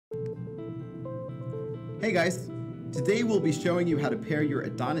Hey guys, today we'll be showing you how to pair your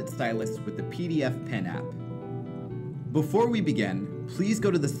Adonit Stylus with the PDF Pen app. Before we begin, please go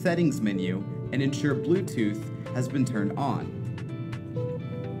to the Settings menu and ensure Bluetooth has been turned on.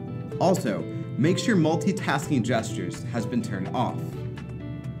 Also, make sure multitasking gestures has been turned off.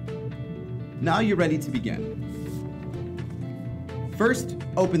 Now you're ready to begin. First,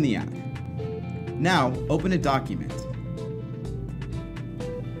 open the app. Now, open a document.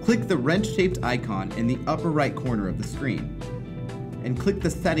 Click the wrench-shaped icon in the upper right corner of the screen, and click the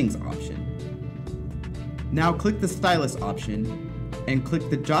Settings option. Now click the Stylus option, and click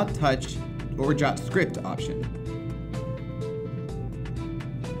the Jot Touch or Jot Script option.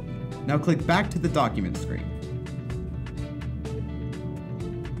 Now click back to the document screen.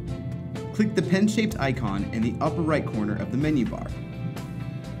 Click the pen-shaped icon in the upper right corner of the menu bar.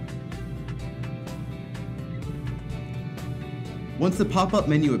 Once the pop-up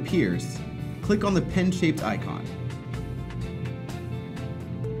menu appears, click on the pen-shaped icon.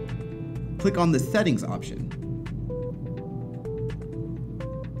 Click on the Settings option.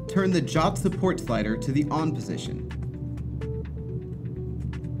 Turn the Jot Support slider to the On position.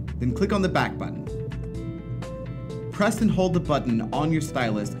 Then click on the back button. Press and hold the button on your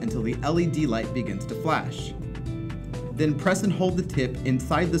stylus until the LED light begins to flash. Then press and hold the tip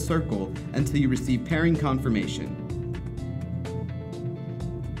inside the circle until you receive pairing confirmation.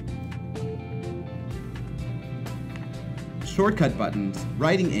 Shortcut buttons,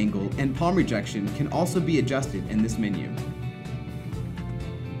 writing angle, and palm rejection can also be adjusted in this menu.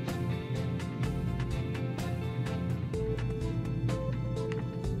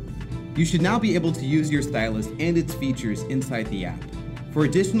 You should now be able to use your stylus and its features inside the app. For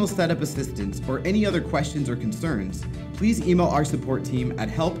additional setup assistance or any other questions or concerns, please email our support team at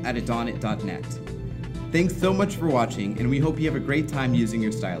help@adonit.net. Thanks so much for watching, and we hope you have a great time using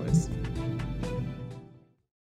your stylus.